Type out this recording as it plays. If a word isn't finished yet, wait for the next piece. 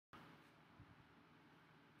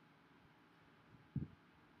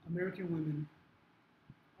American women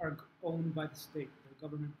are owned by the state, they're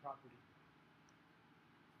government property.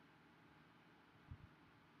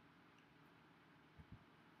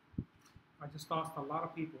 I just lost a lot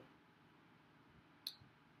of people,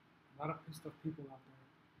 a lot of pissed off people out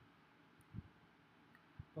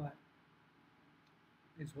there. But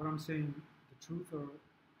is what I'm saying the truth or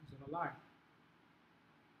is it a lie?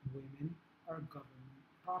 Women are government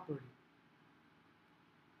property.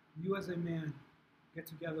 You as a man get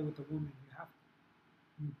together with a woman,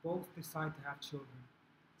 you both decide to have children.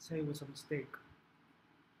 Say it was a mistake.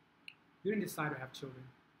 You didn't decide to have children.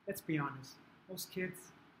 Let's be honest. Most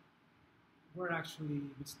kids were actually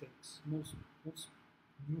mistakes. Most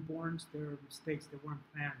newborns, they're mistakes. They weren't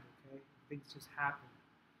planned, okay? Things just happen.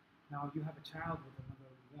 Now you have a child with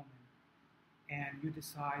another woman and you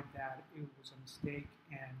decide that it was a mistake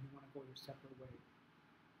and you want to go your separate way.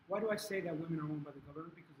 Why do I say that women are owned by the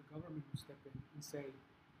government? Because the government will step in and say,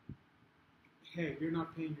 hey, you're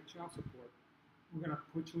not paying your child support. We're going to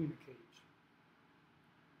put you in a cage.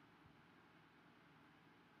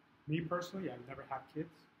 Me personally, I've never had kids.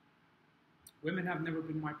 Women have never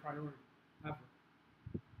been my priority, ever.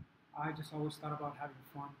 I just always thought about having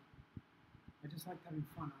fun. I just liked having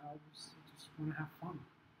fun. I just want to have fun.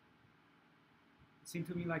 It seemed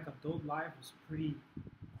to me like adult life was pretty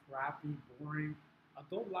crappy, boring.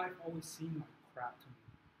 Adult life always seemed like crap to me.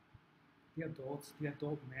 The adults, the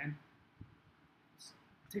adult men.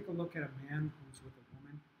 Take a look at a man who's with a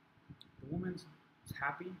woman. The woman's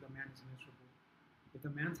happy, the man is miserable. If the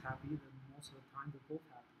man's happy, then most of the time they're both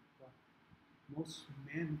happy. But most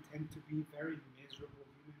men tend to be very miserable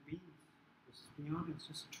human beings. Just to be honest, it's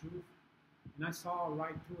just the truth. And I saw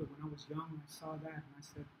right through it when I was young. I saw that and I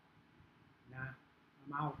said, nah,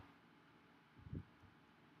 I'm out.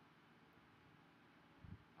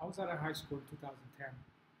 I was out of high school in 2010.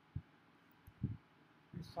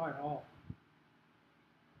 I saw it all.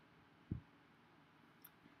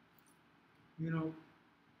 You know,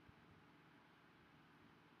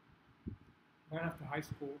 right after high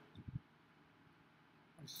school,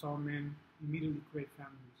 I saw men immediately create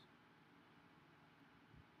families.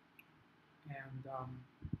 And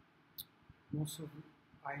most of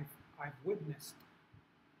I've witnessed.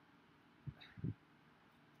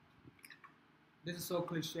 This is so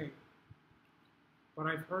cliche, but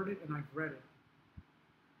I've heard it and I've read it.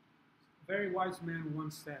 A very wise man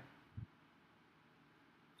once said,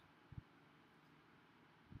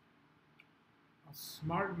 a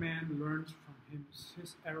smart man learns from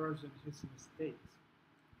his errors and his mistakes.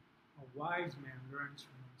 A wise man learns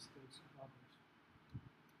from the mistakes of others.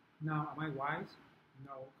 Now, am I wise?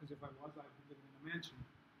 No, because if I was, I'd be living in a mansion.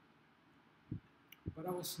 But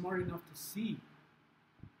I was smart enough to see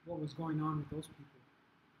what was going on with those people.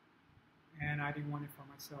 And I didn't want it for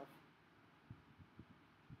myself.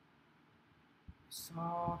 I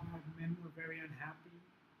saw that men were very unhappy.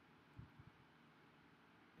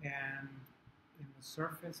 And in the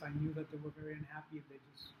surface, I knew that they were very unhappy. They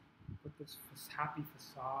just put this happy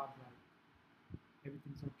facade, like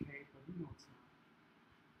everything's okay, but you know it's not.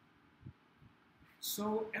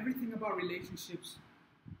 So everything about relationships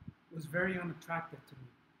was very unattractive to me.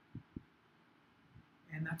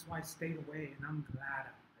 And that's why I stayed away, and I'm glad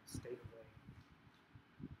I stayed away.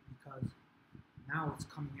 Because now it's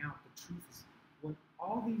coming out. The truth is, what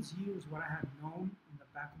all these years, what I had known in the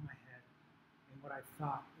back of my head, and what I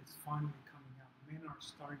thought is finally coming out. Men are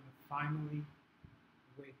starting to finally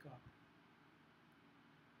wake up.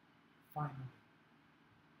 Finally.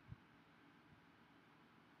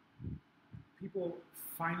 People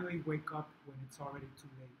finally wake up when it's already too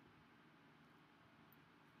late.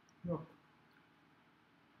 Look,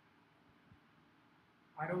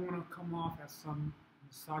 I don't want to come off as some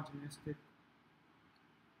misogynistic.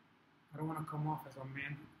 I don't want to come off as a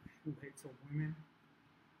man who hates women,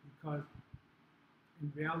 because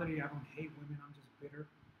in reality, I don't hate women, I'm just bitter.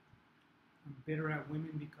 I'm bitter at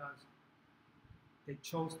women because they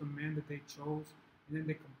chose the men that they chose, and then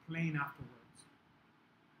they complain afterwards.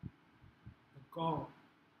 The gall.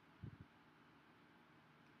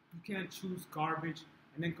 You can't choose garbage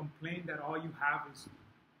and then complain that all you have is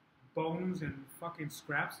bones and fucking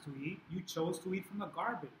scraps to eat. You chose to eat from the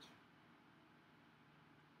garbage.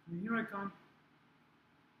 And here I come.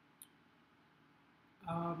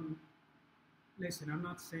 Listen, I'm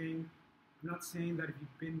not saying that if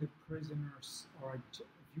you've been to prison or if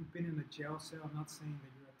you've been in a jail cell, I'm not saying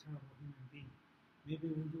that you're a terrible human being. Maybe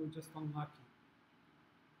you were just unlucky.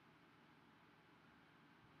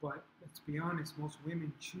 But let's be honest, most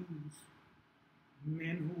women choose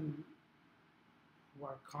men who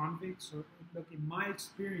are convicts. Or look, in my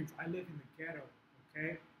experience, I live in the ghetto.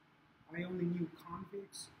 Okay, I only knew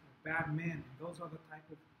convicts bad men. And those are the type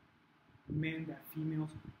of men that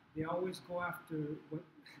females, they always go after what.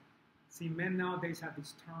 See, men nowadays have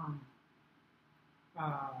this term.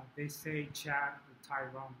 They say Chad or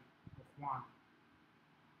Tyrone or Juan.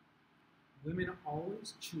 Women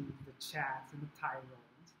always choose the Chads and the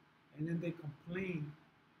Tyrones, and then they complain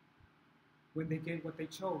when they get what they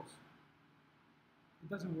chose. It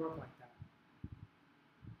doesn't work like that.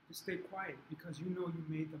 Just stay quiet because you know you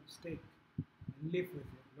made the mistake, and live with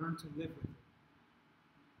it. Learn to live with it.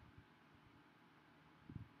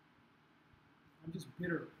 I'm just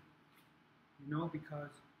bitter, because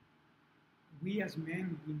we as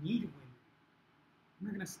men, we need women. I'm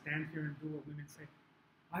not gonna stand here and do what women say.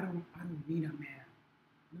 I don't need a man.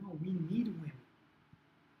 No, we need women.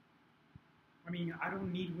 I mean, I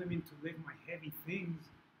don't need women to lift my heavy things.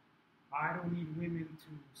 I don't need women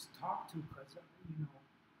to talk to because,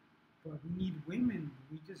 but we need women.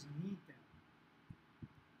 We just need them.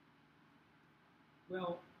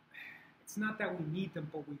 Well, it's not that we need them,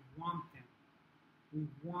 but we want them. We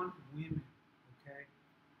want women, okay?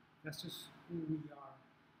 That's just who we are.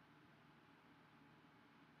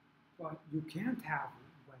 But you can't have them.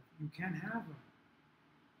 You can't have them.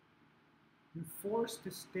 You're forced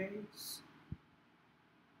to stay.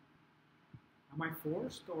 Am I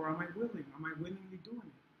forced or am I willing? Am I willingly doing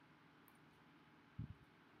it?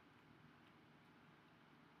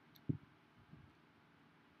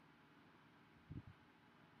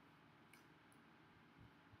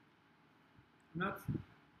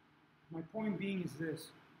 My point being is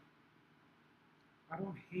this. I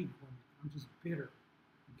don't hate women. I'm just bitter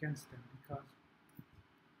against them because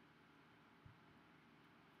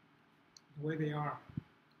the way they are,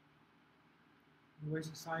 the way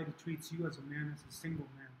society treats you as a man, as a single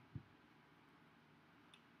man.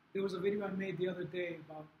 There was a video I made the other day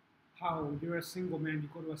about how you're a single man, you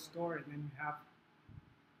go to a store and then you have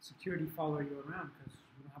security follow you around because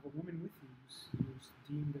you don't have a woman with you. You're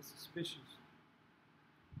deemed as suspicious.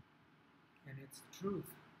 And it's the truth.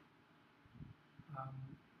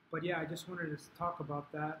 But yeah, I just wanted to talk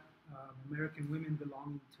about that. American women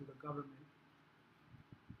belonging to the government.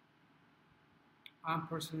 I'm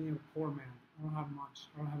personally a poor man. I don't have much.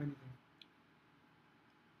 I don't have anything.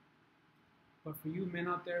 But for you men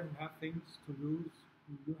out there who have things to lose,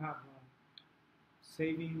 you have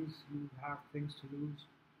savings, you have things to lose,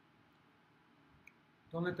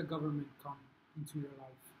 don't let the government come into your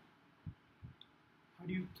life. How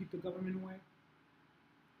do you keep the government away?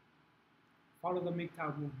 Follow the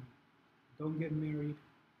MGTOW movement. Don't get married.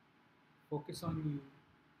 Focus on you.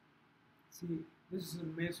 See, this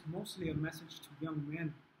is mostly a message to young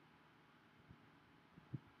men.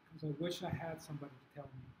 Because I wish I had somebody to tell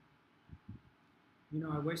me.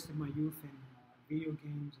 I wasted my youth in video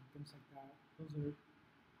games and things like that.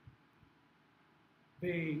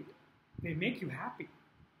 They make you happy.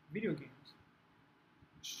 Video games.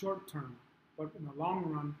 Short term. But in the long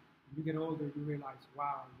run, when you get older, you realize,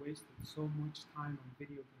 wow, I wasted so much time on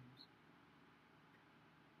video games.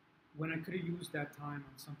 When I could have used that time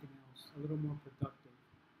on something else, a little more productive.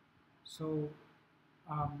 So,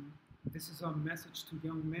 this is a message to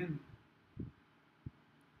young men.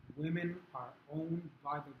 Women are owned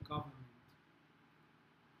by the government.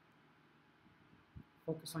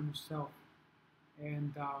 Focus on yourself.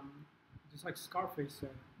 And just like Scarface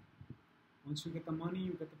said, once you get the money,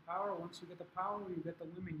 you get the power. Once you get the power, you get the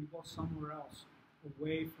women. You go somewhere else,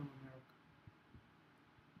 away from America.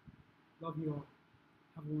 Love you all.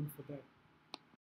 Have a wonderful day.